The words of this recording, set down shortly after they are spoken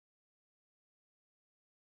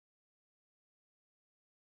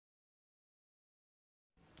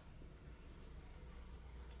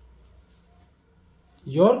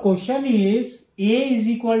Your question is A is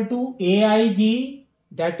equal to AIG,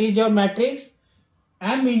 that is your matrix.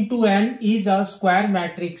 M into N is a square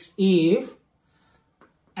matrix if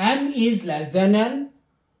M is less than N,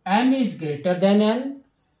 M is greater than N,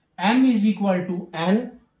 M is equal to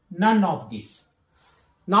N, none of this.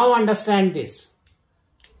 Now understand this.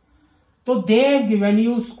 So they have given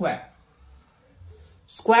you square.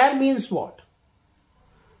 Square means what?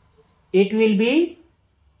 It will be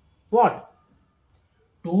what?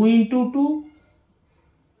 2 into 2.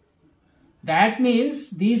 That means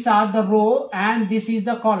these are the row and this is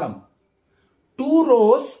the column. 2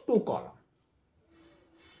 rows, 2 column.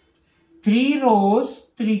 3 rows,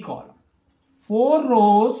 3 column. 4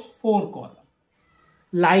 rows, 4 column.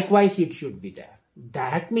 Likewise, it should be there.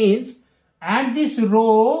 That means, and this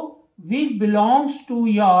row which belongs to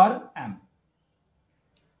your M.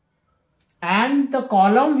 And the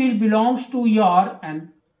column will belongs to your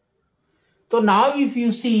N. So now if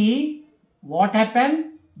you see what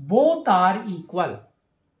happened, both are equal.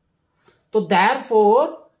 So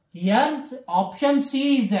therefore, here option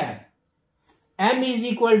C is there. M is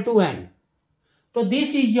equal to N. So this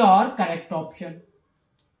is your correct option.